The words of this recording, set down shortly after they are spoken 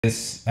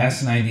This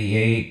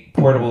S98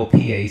 portable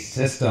PA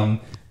system,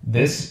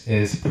 this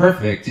is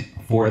perfect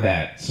for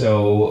that.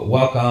 So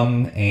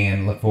welcome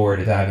and look forward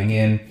to diving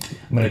in.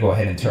 I'm going to go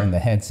ahead and turn the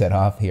headset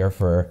off here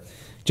for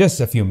just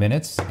a few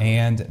minutes.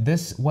 And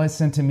this was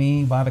sent to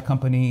me by the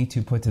company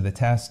to put to the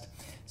test.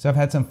 So I've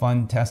had some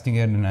fun testing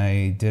it, and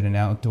I did an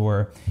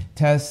outdoor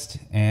test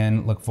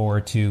and look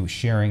forward to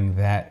sharing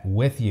that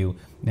with you.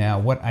 Now,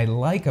 what I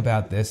like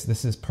about this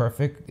is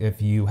perfect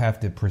if you have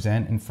to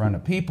present in front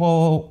of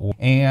people.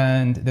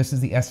 And this is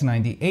the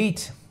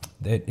S98.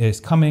 It is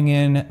coming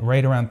in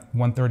right around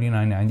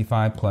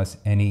 $139.95 plus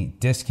any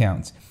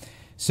discounts.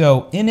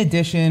 So in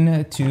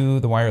addition to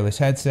the wireless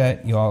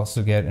headset, you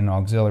also get an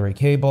auxiliary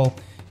cable,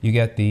 you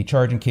get the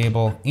charging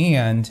cable,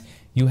 and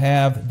you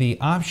have the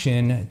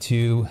option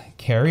to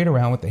carry it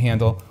around with the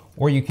handle,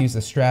 or you can use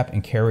the strap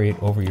and carry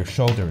it over your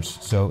shoulders.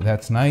 So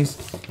that's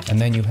nice. And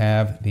then you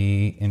have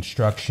the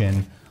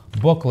instruction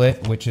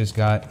booklet, which has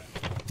got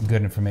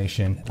good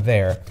information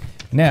there.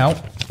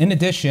 Now, in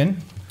addition,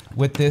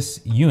 with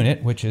this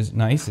unit, which is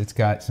nice, it's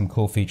got some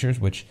cool features,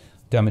 which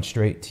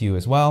demonstrate to you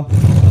as well.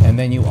 And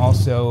then you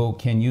also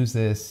can use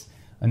this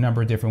a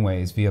number of different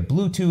ways. Via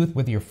Bluetooth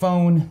with your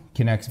phone,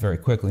 connects very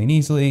quickly and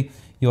easily.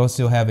 You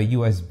also have a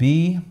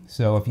USB,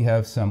 so if you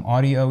have some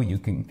audio, you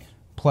can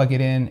plug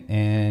it in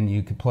and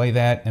you can play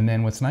that. And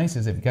then what's nice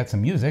is if you've got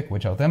some music,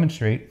 which I'll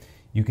demonstrate,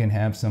 you can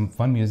have some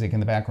fun music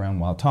in the background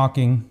while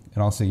talking. It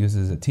also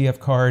uses a TF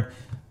card,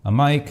 a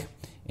mic,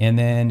 and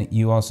then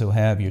you also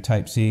have your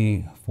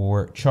Type-C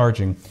for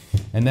charging.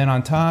 And then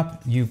on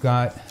top, you've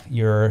got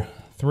your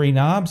three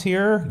knobs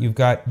here. You've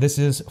got, this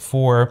is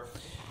for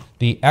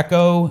the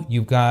echo,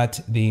 you've got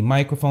the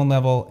microphone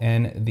level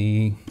and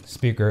the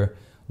speaker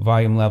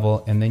volume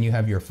level, and then you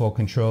have your full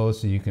control,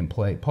 so you can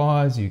play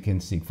pause, you can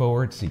seek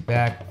forward, seek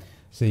back,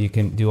 so you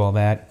can do all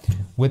that.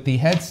 With the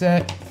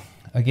headset,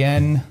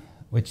 again,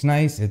 which is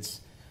nice,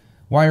 it's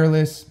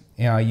wireless,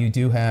 you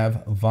do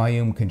have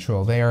volume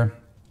control there,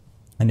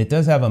 and it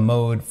does have a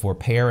mode for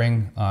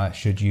pairing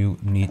should you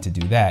need to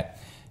do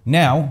that.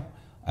 Now,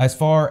 as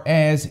far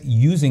as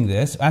using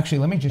this, actually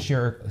let me just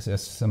share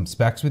some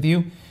specs with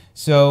you.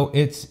 So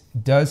it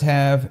does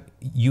have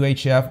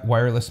UHF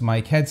wireless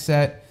mic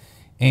headset,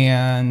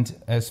 and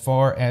as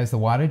far as the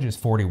wattage is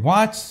 40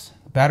 watts.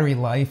 Battery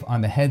life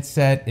on the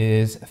headset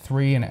is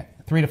 3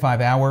 to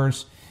 5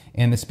 hours,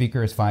 and the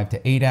speaker is 5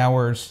 to 8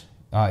 hours.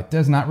 It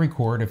does not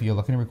record. If you're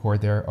looking to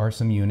record, there are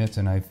some units,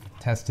 and I've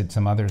tested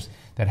some others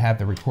that have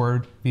the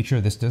record feature.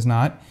 This does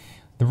not.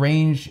 The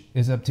range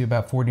is up to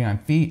about 49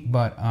 feet,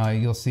 but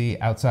you'll see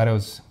outside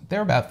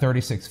they're about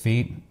 36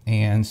 feet,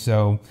 and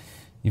so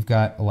you've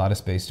got a lot of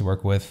space to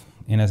work with.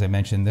 And as I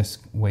mentioned, this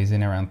weighs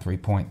in around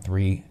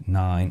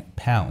 3.39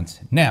 pounds.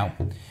 Now,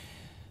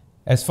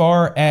 as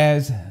far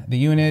as the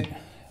unit,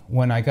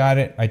 when I got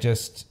it, I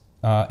just,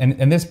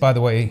 and this, by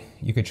the way,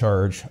 you could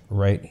charge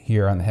right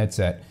here on the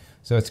headset.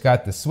 So it's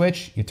got the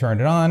switch, you turn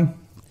it on,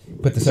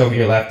 put this over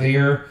your left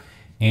ear,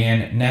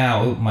 and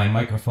now my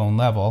microphone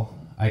level,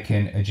 I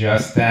can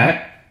adjust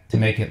that to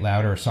make it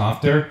louder or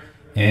softer.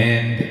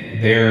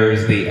 And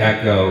there's the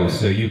echo,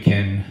 so you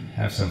can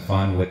have some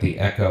fun with the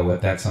echo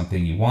if that's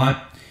something you want.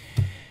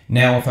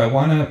 Now, if I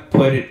want to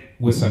put it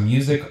with some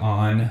music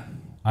on,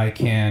 I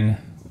can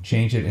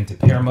change it into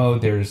pair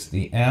mode. There's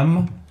the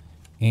M,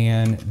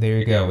 and there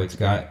you go. It's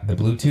got the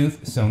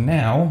Bluetooth. So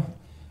now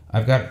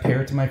I've got it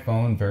paired to my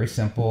phone. Very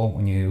simple.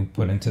 When you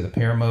put into the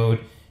pair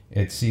mode,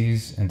 it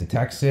sees and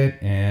detects it,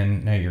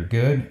 and now you're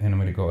good. And I'm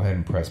going to go ahead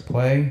and press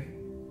play.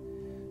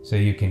 So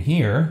you can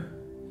hear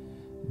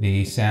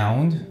the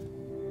sound.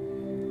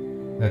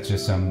 That's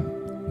just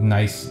some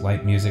nice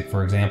light music,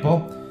 for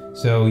example.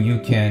 So you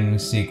can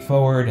seek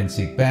forward and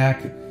seek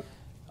back.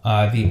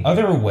 The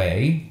other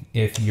way,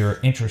 if you're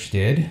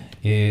interested,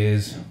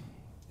 is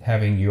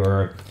having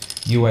your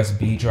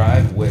USB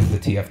drive with the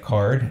TF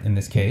card. In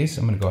this case,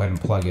 I'm going to go ahead and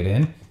plug it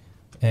in,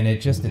 and it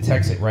just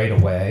detects it right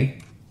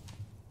away.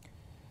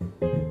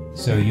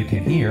 So you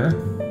can hear,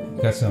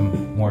 got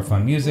some more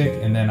fun music,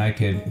 and then I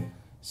could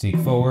seek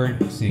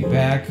forward, seek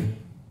back,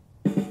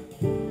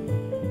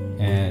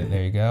 and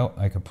there you go.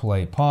 I could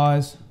play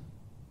pause.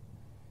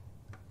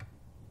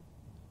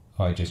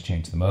 Oh, I just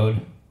changed the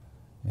mode,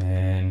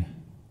 and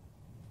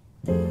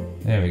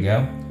there we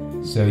go.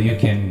 So you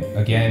can,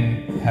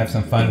 again, have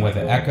some fun with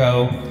the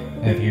echo.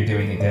 If you're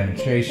doing a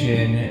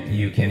demonstration,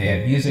 you can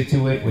add music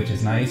to it, which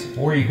is nice,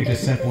 or you could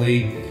just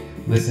simply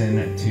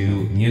listen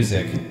to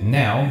music.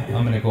 Now,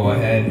 I'm going to go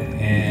ahead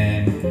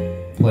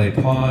and play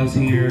pause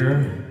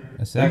here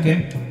a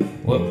second.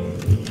 Whoop,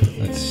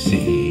 let's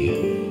see.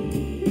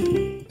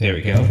 There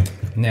we go.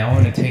 Now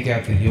I'm going to take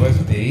out the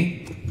USB,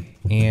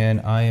 and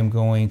I am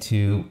going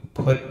to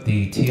put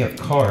the TF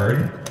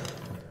card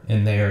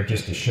in there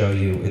just to show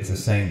you it's the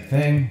same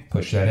thing.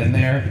 Push that in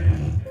there,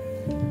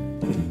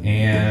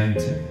 and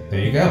there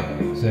you go.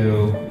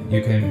 So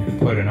you can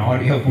put an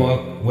audio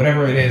book,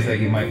 whatever it is that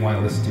you might want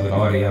to listen to with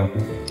audio,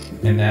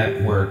 and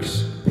that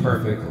works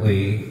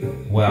perfectly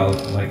well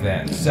like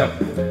that. So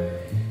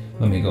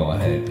let me go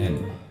ahead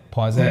and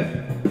pause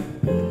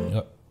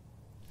that.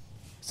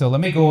 So let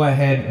me go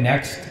ahead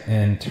next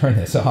and turn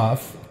this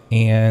off.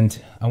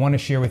 And I want to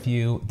share with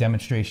you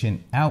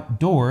demonstration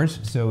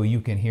outdoors so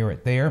you can hear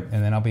it there.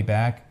 And then I'll be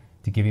back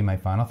to give you my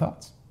final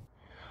thoughts.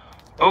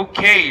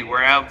 Okay,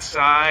 we're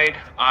outside.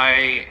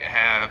 I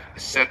have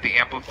set the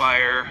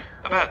amplifier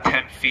about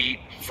 10 feet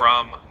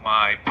from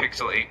my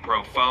Pixel 8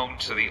 Pro phone.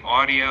 So the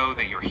audio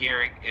that you're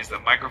hearing is the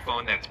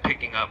microphone that's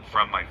picking up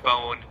from my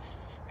phone.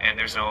 And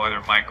there's no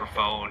other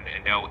microphone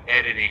and no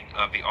editing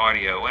of the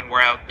audio. And we're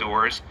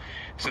outdoors.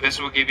 So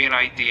this will give you an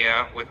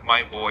idea with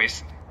my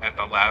voice at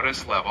the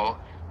loudest level.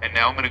 And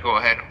now I'm going to go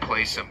ahead and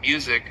play some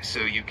music so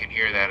you can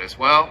hear that as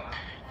well.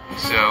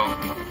 So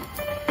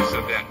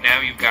that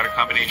now you've got a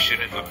combination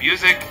of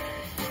music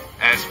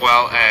as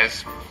well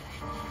as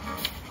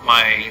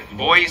my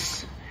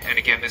voice. And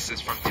again, this is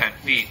from 10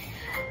 feet.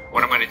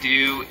 What I'm going to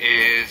do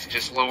is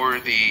just lower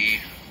the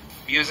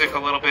music a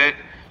little bit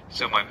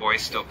so my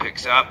voice still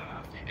picks up.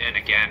 And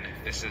again,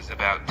 this is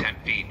about 10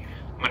 feet.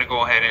 I'm going to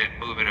go ahead and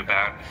move it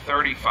about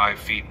 35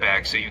 feet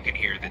back so you can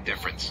hear the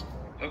difference.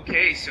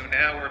 Okay, so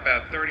now we're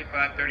about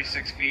 35,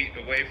 36 feet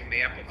away from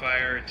the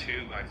amplifier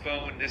to my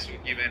phone. This will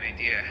give you an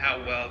idea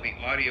how well the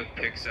audio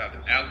picks up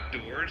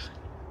outdoors.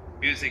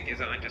 Music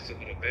is on just a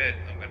little bit.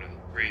 I'm going to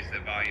raise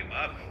the volume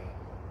up.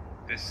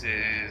 This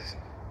is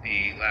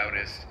the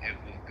loudest it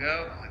will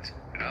go. Let's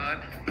put it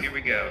on. Here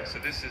we go. So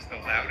this is the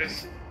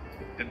loudest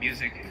the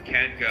music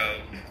can go,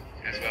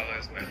 as well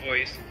as my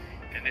voice.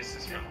 And this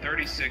is from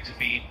 36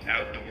 feet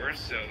outdoors,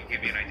 so it'll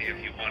give you an idea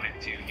if you wanted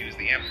to use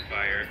the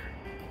amplifier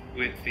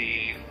with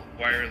the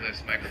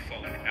wireless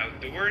microphone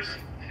outdoors.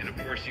 And of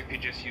course you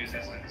could just use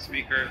this as a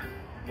speaker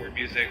for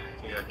music,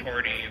 for a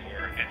party,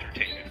 or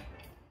entertainment.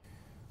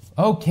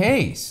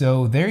 Okay,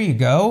 so there you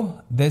go.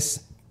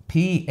 This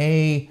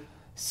PA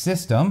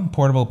system,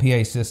 portable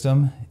PA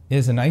system,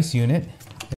 is a nice unit.